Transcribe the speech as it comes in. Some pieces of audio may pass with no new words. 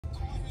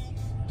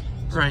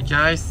Alright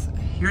guys,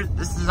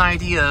 this is an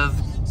idea of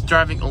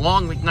driving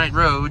along McKnight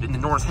Road in the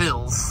North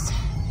Hills.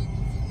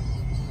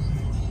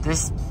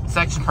 This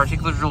section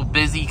particularly is real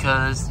busy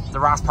because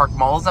the Ross Park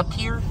Mall is up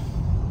here.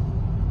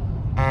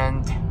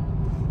 And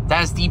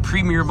that is the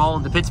premier mall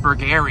in the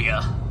Pittsburgh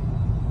area.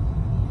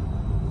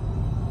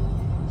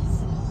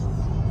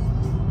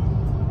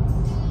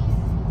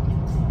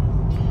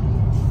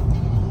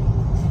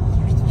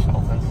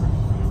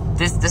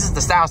 This is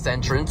the south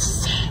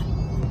entrance.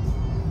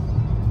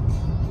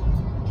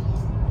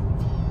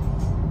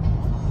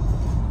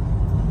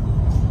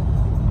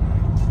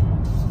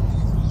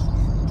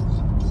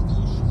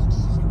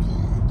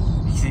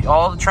 You see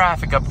all the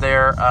traffic up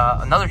there.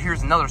 Up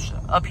here's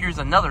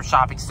another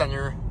shopping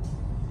center,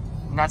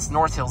 and that's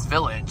North Hills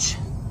Village,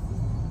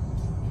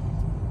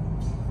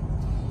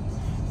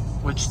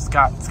 which it's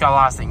got a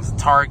lot of things.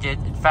 Target,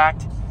 in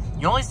fact,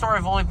 the only store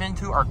I've only been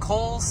to are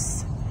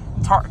Kohl's,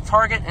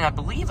 Target, and I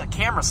believe a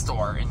camera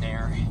store in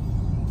there.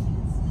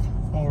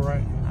 All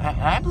right.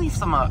 I believe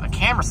a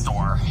camera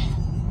store.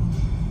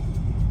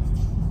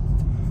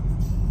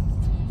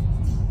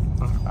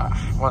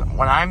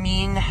 When I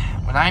mean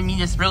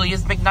this really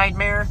is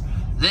McKnightmare,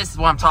 this is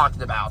what I'm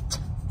talking about.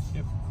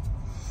 Yep.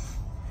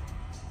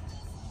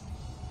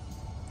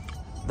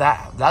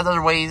 That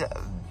other way,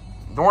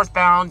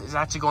 northbound, is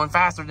actually going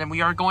faster than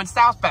we are going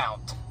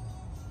southbound.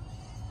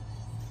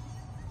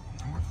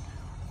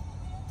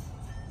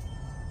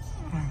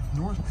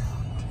 Northbound.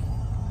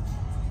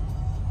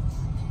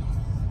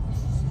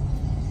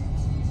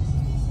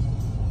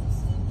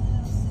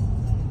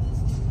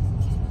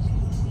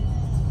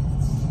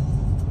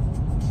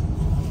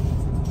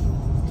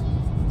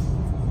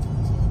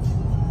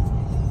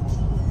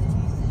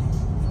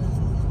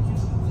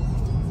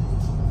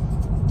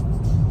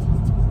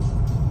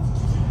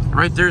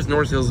 Right there's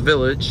North Hills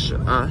Village.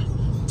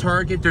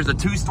 Target, there's a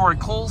two-story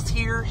Kohl's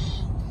here.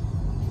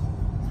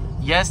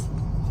 Yes,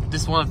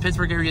 this one of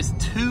Pittsburgh area's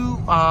two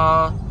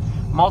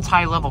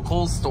multi-level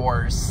Kohl's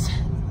stores.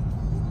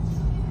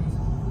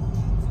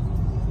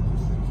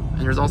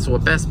 And there's also a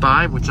Best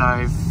Buy, which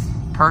I've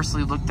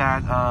personally looked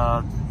at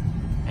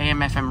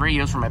AM/FM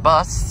radios for my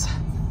bus.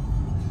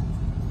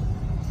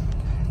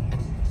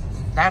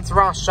 And that's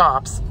Ross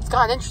Shops. It's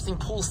got an interesting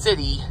pool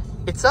city.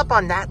 It's up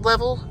on that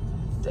level.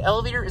 The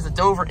elevator is a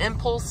Dover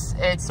Impulse.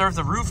 It serves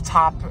a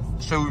rooftop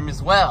showroom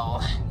as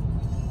well.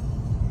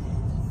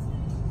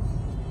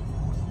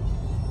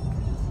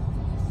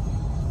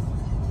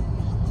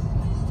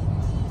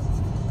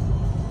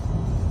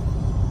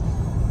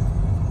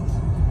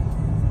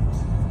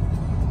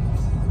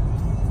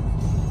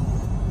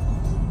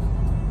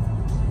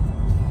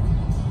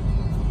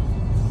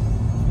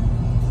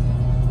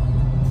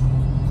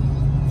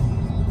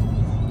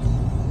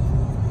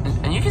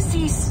 And you can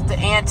see the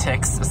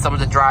antics of some of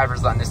the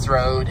drivers on this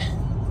road.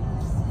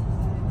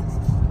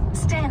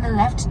 Stay in the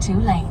left 2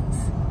 lanes.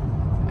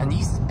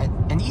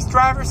 And these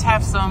drivers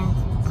have some,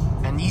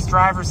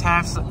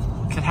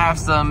 could have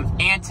some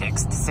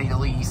antics, to say the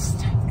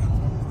least.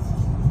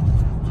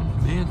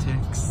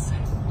 Antics.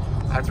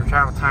 After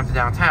travel time to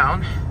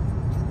downtown.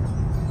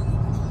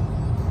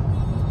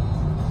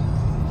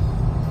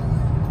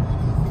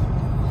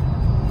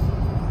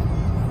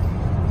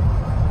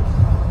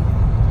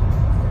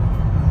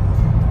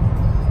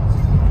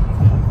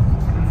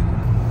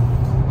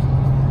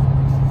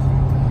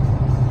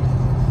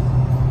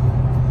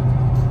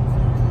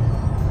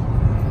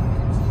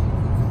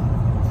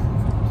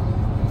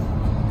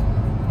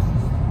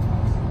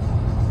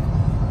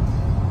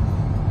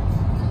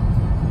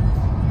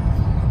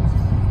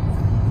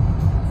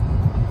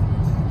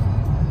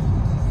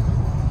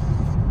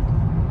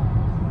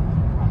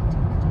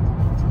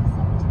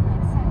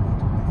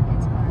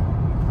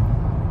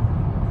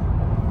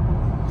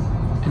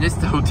 And it's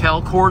the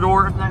hotel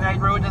corridor of McKnight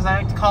Road, as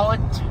I like to call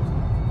it.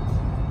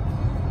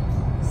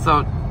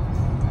 So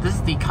this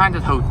is the kind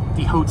of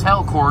the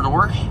hotel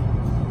corridor.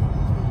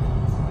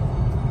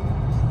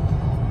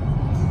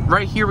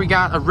 Right here we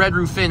got a Red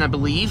Roof Inn, I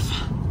believe.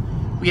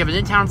 We have an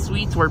in-town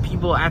suites where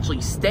people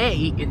actually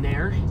stay in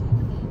there,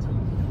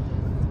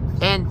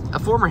 and a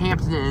former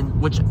Hampton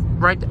Inn, which is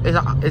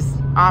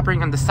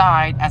operating on the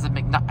side as the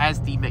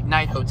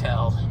McKnight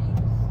Hotel.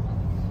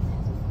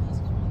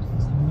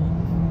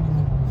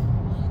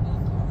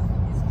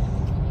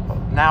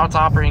 Now it's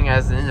operating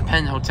as an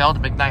independent hotel,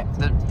 the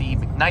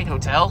McKnight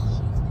Hotel.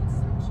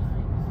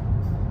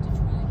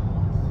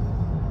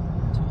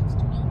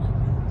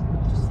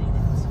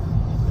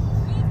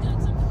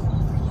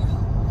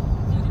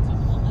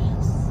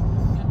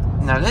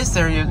 Now this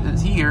area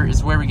here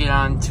is where we get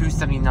on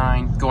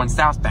 279 going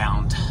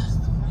southbound.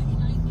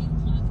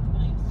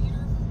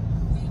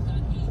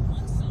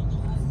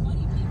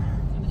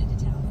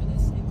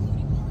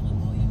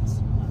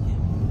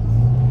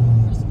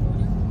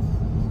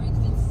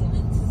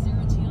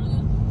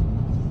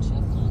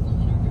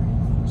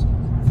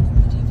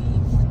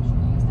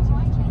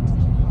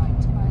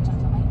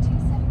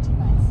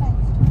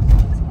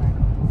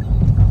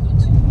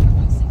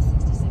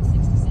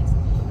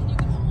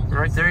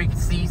 Right there you can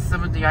see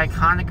some of the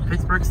iconic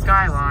Pittsburgh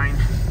skyline.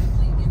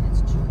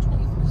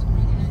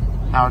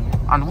 Now,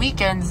 on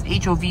weekends,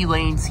 HOV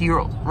lanes here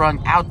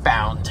run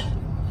outbound,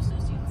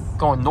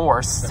 going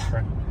north. That's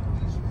right.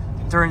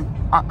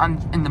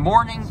 In the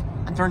morning,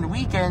 during the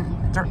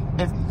weekend,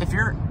 if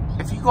you're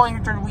going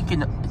here during the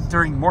weekend,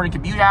 during morning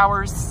commute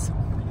hours,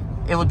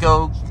 it would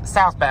go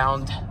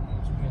southbound,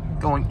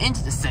 going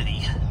into the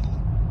city.